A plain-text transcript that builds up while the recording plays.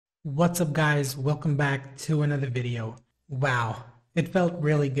What's up guys, welcome back to another video. Wow, it felt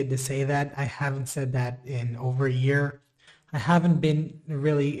really good to say that. I haven't said that in over a year. I haven't been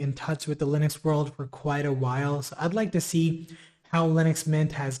really in touch with the Linux world for quite a while, so I'd like to see how Linux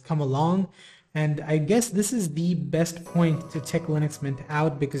Mint has come along. And I guess this is the best point to check Linux Mint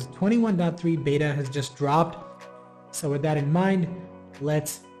out because 21.3 beta has just dropped. So with that in mind,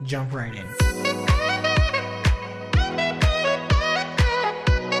 let's jump right in.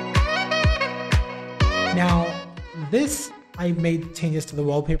 Now, I made changes to the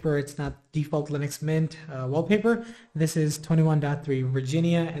wallpaper. It's not default Linux Mint wallpaper. This is 21.3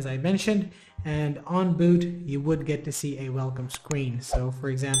 Virginia, as I mentioned, and on boot, you would get to see a welcome screen. So for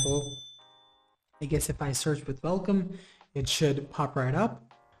example, I guess if I search with welcome, it should pop right up.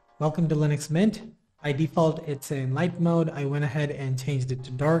 Welcome to Linux Mint. By default, it's in light mode. I went ahead and changed it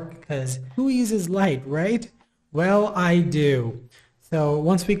to dark because who uses light, right? Well, I do. So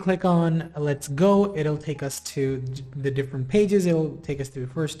once we click on Let's Go, it'll take us to the different pages. It'll take us through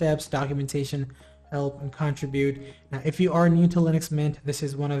first steps, documentation, help, and contribute. Now, if you are new to Linux Mint, this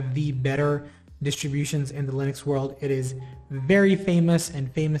is one of the better distributions in the Linux world. It is very famous, and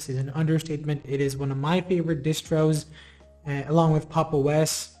famous is an understatement. It is one of my favorite distros, along with Pop!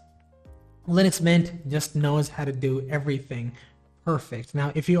 OS. Linux Mint just knows how to do everything perfect.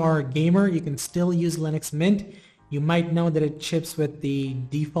 Now, if you are a gamer, you can still use Linux Mint. You might know that it ships with the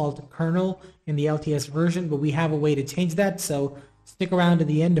default kernel in the LTS version, but we have a way to change that, so stick around to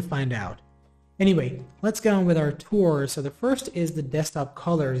the end to find out. Anyway, let's get on with our tour. So the first is the desktop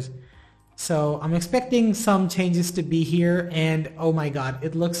colors. So I'm expecting some changes to be here, and oh my god,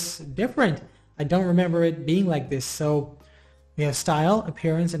 it looks different. I don't remember it being like this. So we have style,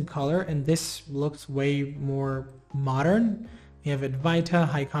 appearance, and color, and this looks way more modern. We have Advaita,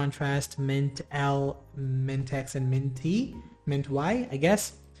 high contrast, Mint L, Mint X, and Mint T, Mint Y, I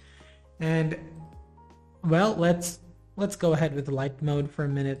guess. And well, let's go ahead with the light mode for a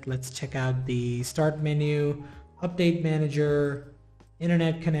minute. Let's check out the start menu, update manager,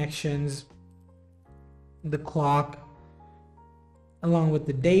 internet connections, the clock, along with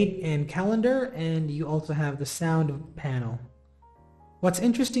the date and calendar, and you also have the sound panel. What's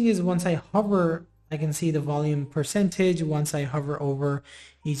interesting is once I hover, I can see the volume percentage. Once I hover over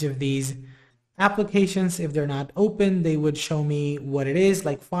each of these applications, if they're not open, they would show me what it is,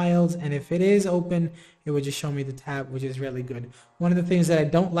 like files, and if it is open, it would just show me the tab, which is really good. One of the things that I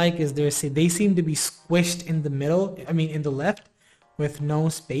don't like is they seem to be squished in the middle, in the left, with no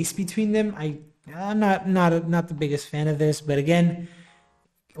space between them. I'm not the biggest fan of this, but again,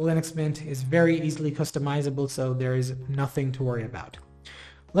 Linux Mint is very easily customizable, so there is nothing to worry about.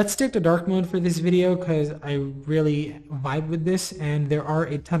 Let's stick to dark mode for this video because I really vibe with this, and there are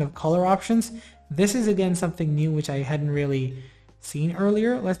a ton of color options. This is again something new which I hadn't really seen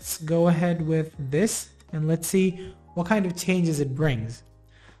earlier. Let's go ahead with this and let's see what kind of changes it brings.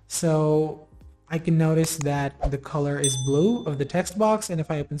 So I can notice that the color is blue of the text box, and if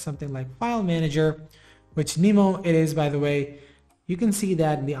I open something like File Manager, which Nemo it is by the way, you can see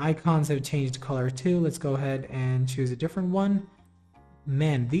that the icons have changed color too. Let's go ahead and choose a different one.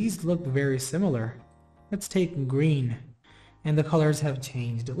 Man, these look very similar. Let's take green, and the colors have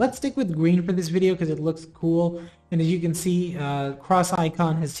changed. Let's stick with green for this video because it looks cool, and as you can see, cross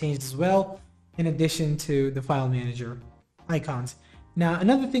icon has changed as well, in addition to the file manager icons. Now,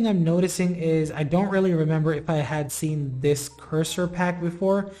 another thing I'm noticing is I don't really remember if I had seen this cursor pack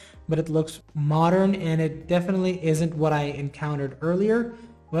before, but it looks modern, and it definitely isn't what I encountered earlier.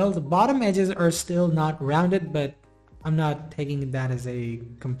 Well, the bottom edges are still not rounded, but I'm not taking that as a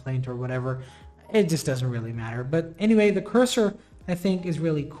complaint or whatever. It just doesn't really matter. But anyway, the cursor I think is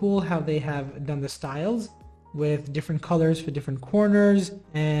really cool how they have done the styles with different colors for different corners,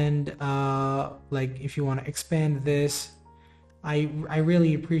 and like if you want to expand this, I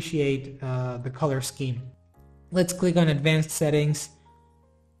really appreciate the color scheme. Let's click on advanced settings.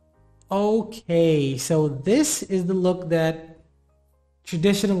 Okay, so this is the look that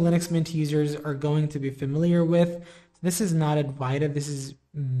traditional Linux Mint users are going to be familiar with. This is not Advaita, this is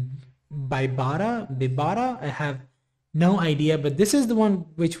Bibata. I have no idea, but this is the one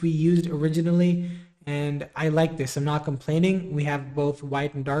which we used originally, and I like this. I'm not complaining. We have both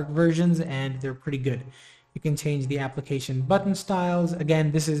white and dark versions, and they're pretty good. You can change the application button styles.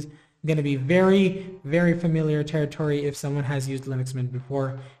 Again, this is going to be very, very familiar territory if someone has used Linux Mint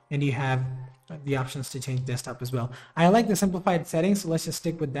before, and you have the options to change desktop as well. I like the simplified settings, so let's just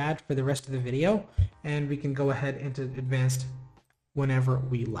stick with that for the rest of the video, and we can go ahead into advanced whenever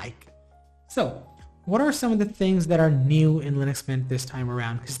we like. So what are some of the things that are new in Linux Mint this time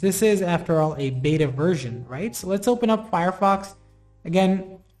around? Because this is, after all, a beta version, right? So let's open up Firefox.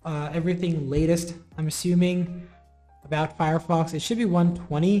 Again, everything latest, I'm assuming, about Firefox. It should be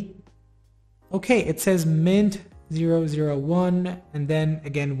 120. Okay, it says mint 001 and then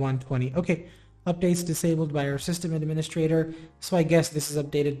again 120. Okay, updates disabled by our system administrator. So I guess this is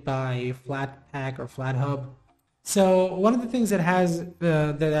updated by Flatpak or FlatHub. So one of the things that has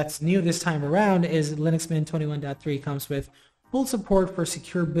that's new this time around is Linux Mint 21.3 comes with full support for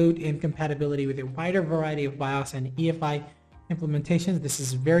secure boot and compatibility with a wider variety of BIOS and EFI implementations. This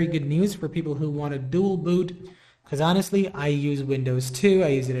is very good news for people who want a dual boot, because honestly, I use Windows too. I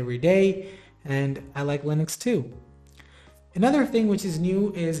use it every day, and I like Linux too. Another thing which is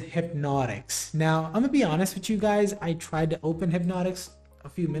new is Hypnotics. Now, I'm gonna be honest with you guys. I tried to open Hypnotics a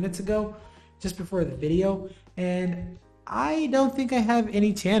few minutes ago, just before the video, and I don't think I have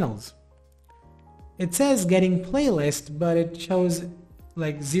any channels. It says getting playlist, but it shows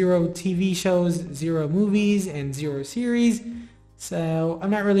like 0 TV shows, 0 movies, and 0 series. So I'm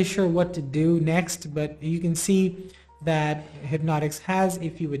not really sure what to do next, but you can see that Hypnotics has a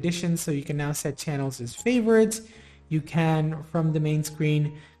few additions, so you can now set channels as favorites. You can, from the main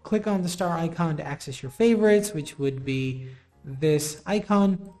screen, click on the star icon to access your favorites, which would be this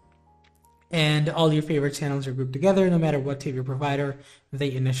icon. And all your favorite channels are grouped together, no matter what TV provider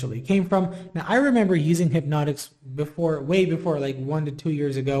they initially came from. Now, I remember using Hypnotics before, way before, like 1 to 2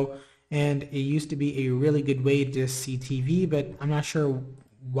 years ago, and it used to be a really good way to see TV, but I'm not sure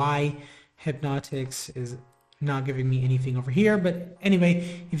why Hypnotics is not giving me anything over here. But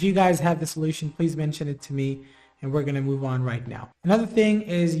anyway, if you guys have the solution, please mention it to me, and we're going to move on right now. Another thing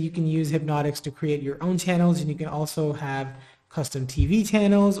is you can use Hypnotics to create your own channels, and you can also have custom TV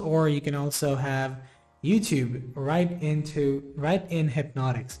channels, or you can also have YouTube right in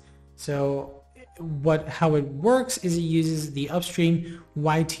Hypnotics. So how it works is it uses the upstream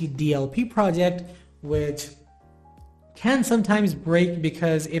YTDLP project, which can sometimes break,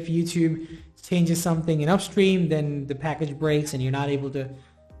 because if YouTube changes something in upstream, then the package breaks and you're not able to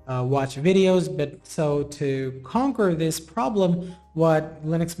watch videos. But so to conquer this problem, what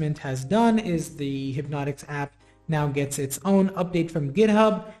Linux Mint has done is the Hypnotics app now gets its own update from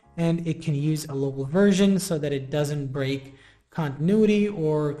GitHub, and it can use a local version so that it doesn't break continuity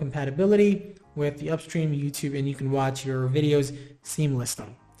or compatibility with the upstream YouTube, and you can watch your videos seamlessly.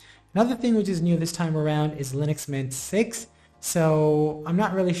 Another thing which is new this time around is Linux Mint 6. So I'm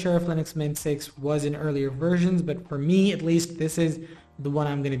not really sure if Linux Mint 6 was in earlier versions, but for me at least, this is the one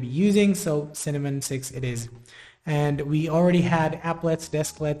I'm going to be using, so Cinnamon 6 it is. And we already had applets,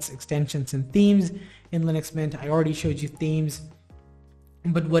 desklets, extensions, and themes in Linux Mint. I already showed you themes,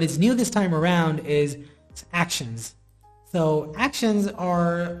 but what is new this time around is actions. So actions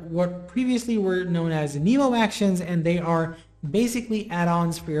are what previously were known as Nemo actions, and they are basically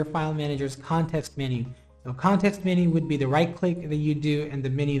add-ons for your file manager's context menu. So context menu would be the right click that you do and the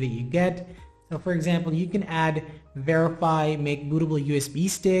menu that you get. So for example, you can add verify, make bootable USB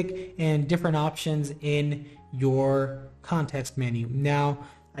stick, and different options in your context menu. Now,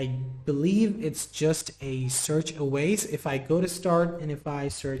 I believe it's just a search away. So if I go to start and if I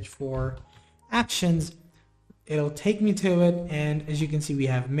search for actions, it'll take me to it, and as you can see, we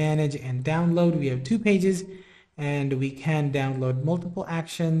have manage and download. We have 2 pages, and we can download multiple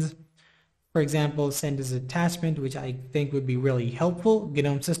actions. For example, send as attachment, which I think would be really helpful.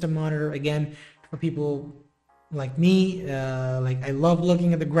 GNOME System Monitor, again, for people like me, like I love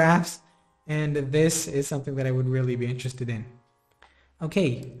looking at the graphs, and this is something that I would really be interested in.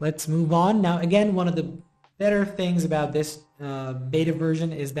 Okay, let's move on. Now, again, one of the better things about this beta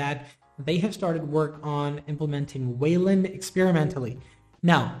version is that they have started work on implementing Wayland experimentally.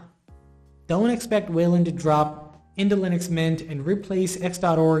 Now, don't expect Wayland to drop into Linux Mint and replace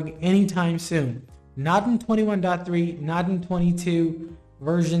x.org anytime soon. Not in 21.3, not in 22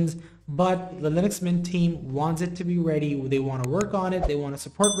 versions, but the Linux Mint team wants it to be ready. They want to work on it. They want to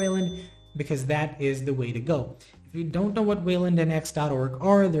support Wayland because that is the way to go. If you don't know what Wayland and x.org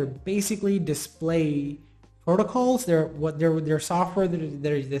are, they're basically display protocols. They're software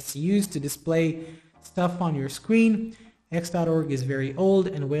that's used to display stuff on your screen. X.org is very old,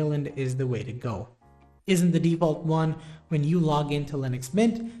 and Wayland is the way to go. Isn't the default one when you log into Linux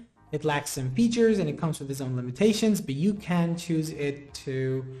Mint. It lacks some features and it comes with its own limitations, but you can choose it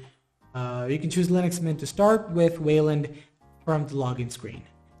to you can choose Linux Mint to start with Wayland from the login screen.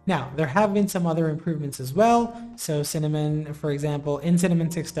 Now, there have been some other improvements as well. So Cinnamon, for example, in Cinnamon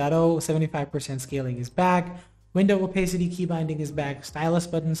 6.0, 75% scaling is back. Window opacity key binding is back. Stylus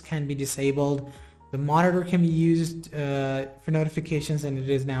buttons can be disabled. The monitor can be used for notifications, and it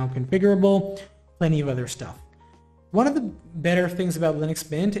is now configurable. Plenty of other stuff. One of the better things about Linux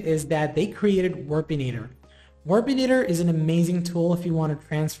Mint is that they created Warpinator. Warpinator is an amazing tool if you want to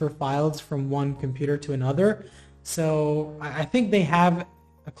transfer files from one computer to another. So I think they have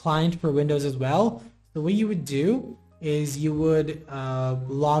a client for Windows as well. So what you would do is you would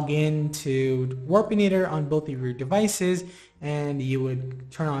log in to Warpinator on both of your devices, and you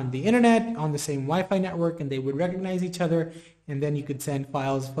would turn on the internet on the same Wi-Fi network, and they would recognize each other, and then you could send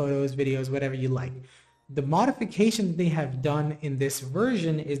files, photos, videos, whatever you like. The modification that they have done in this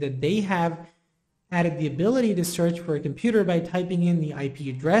version is that they have added the ability to search for a computer by typing in the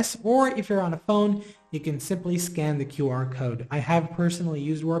IP address, or if you're on a phone, you can simply scan the QR code. I have personally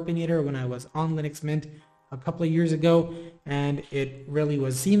used Warpinator when I was on Linux Mint a couple of years ago, and it really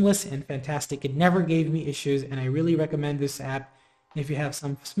was seamless and fantastic. It never gave me issues, and I really recommend this app if you have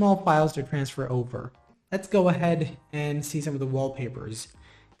some small files to transfer over. Let's go ahead and see some of the wallpapers,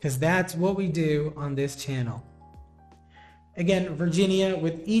 because that's what we do on this channel. Again, Virginia,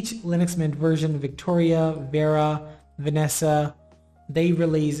 with each Linux Mint version, Victoria, Vera, Vanessa, they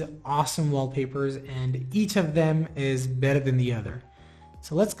release awesome wallpapers, and each of them is better than the other.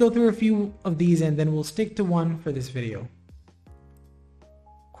 So let's go through a few of these, and then we'll stick to one for this video.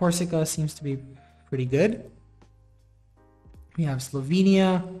 Corsica seems to be pretty good. We have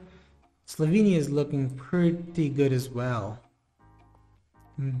Slovenia. Slovenia is looking pretty good as well.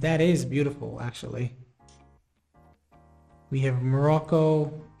 That is beautiful, actually. We have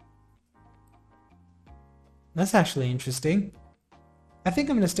Morocco. That's actually interesting. I think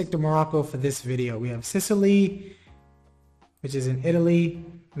I'm going to stick to Morocco for this video. We have Sicily, which is in Italy.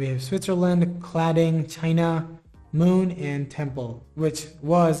 We have Switzerland, Cladding, China, Moon, and Temple, which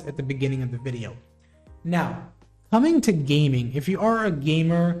was at the beginning of the video. Now, coming to gaming, if you are a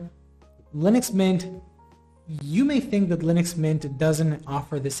gamer, Linux Mint, you may think that Linux Mint doesn't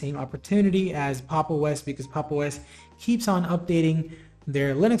offer the same opportunity as Pop! OS, because Pop! OS keeps on updating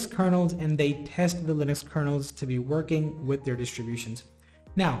their Linux kernels, and they test the Linux kernels to be working with their distributions.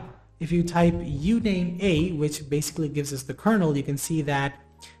 Now, if you type uname A, which basically gives us the kernel, you can see that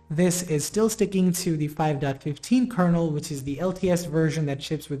this is still sticking to the 5.15 kernel, which is the LTS version that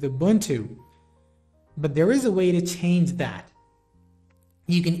ships with Ubuntu. But there is a way to change that.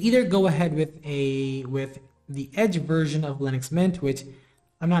 You can either go ahead with the Edge version of Linux Mint, which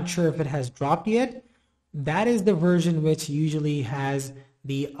I'm not sure if it has dropped yet. That is the version which usually has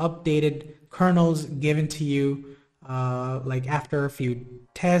the updated kernels given to you like after a few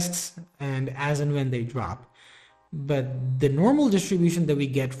tests and as and when they drop. But the normal distribution that we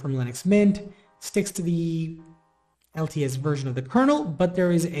get from Linux Mint sticks to the LTS version of the kernel, but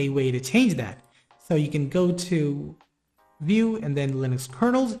there is a way to change that. So you can go to View and then Linux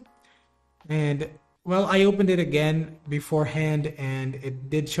kernels, and well, I opened it again beforehand, and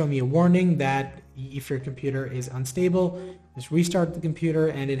it did show me a warning that if your computer is unstable, just restart the computer,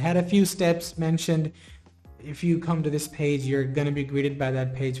 and it had a few steps mentioned. If you come to this page, you're going to be greeted by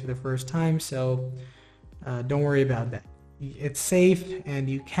that page for the first time, so don't worry about that. It's safe, and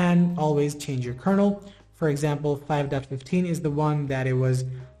you can always change your kernel. For example, 5.15 is the one that it was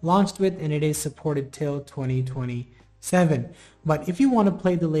launched with, and it is supported till 2027. But if you want to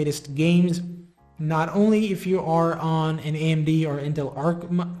play the latest games, not only if you are on an AMD or Intel Arc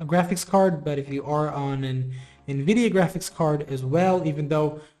graphics card, but if you are on an NVIDIA graphics card as well, even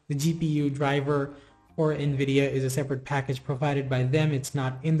though the GPU driver for NVIDIA is a separate package provided by them, it's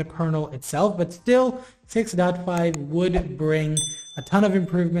not in the kernel itself, but still 6.5 would bring a ton of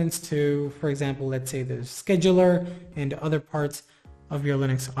improvements to, for example, let's say the scheduler and other parts of your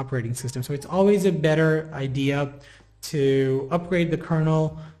Linux operating system. So it's always a better idea to upgrade the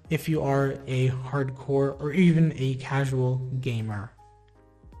kernel if you are a hardcore or even a casual gamer.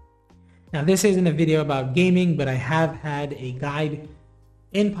 Now, this isn't a video about gaming, but I have had a guide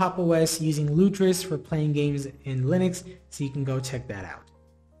in Pop! OS using Loote for playing games in Linux, so you can go check that out.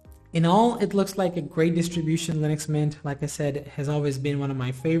 In all, it looks like a great distribution. Linux Mint, like I said, has always been one of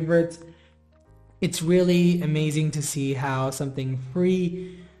my favorites. It's really amazing to see how something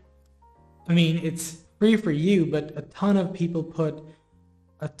free, I mean, it's free for you, but a ton of people put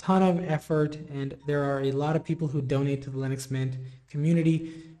a ton of effort, and there are a lot of people who donate to the Linux Mint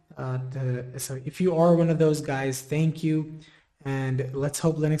community. So if you are one of those guys, thank you, and let's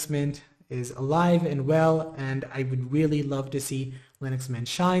hope Linux Mint is alive and well, and I would really love to see Linux Mint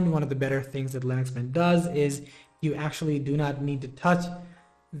shine. One of the better things that Linux Mint does is you actually do not need to touch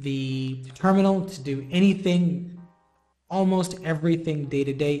the terminal to do anything. Almost everything day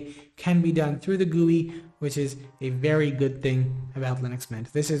to day can be done through the GUI, which is a very good thing about Linux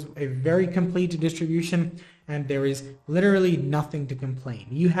Mint. This is a very complete distribution, and there is literally nothing to complain.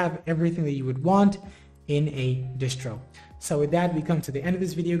 You have everything that you would want in a distro. So with that, we come to the end of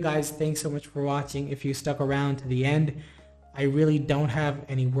this video, guys. Thanks so much for watching. If you stuck around to the end, I really don't have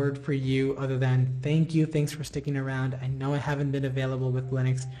any word for you other than thank you. Thanks for sticking around. I know I haven't been available with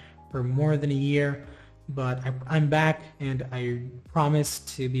Linux for more than a year, but I'm back and I promise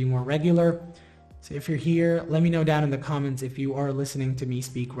to be more regular. So if you're here, let me know down in the comments if you are listening to me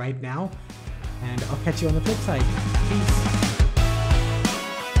speak right now, and I'll catch you on the flip side. Peace.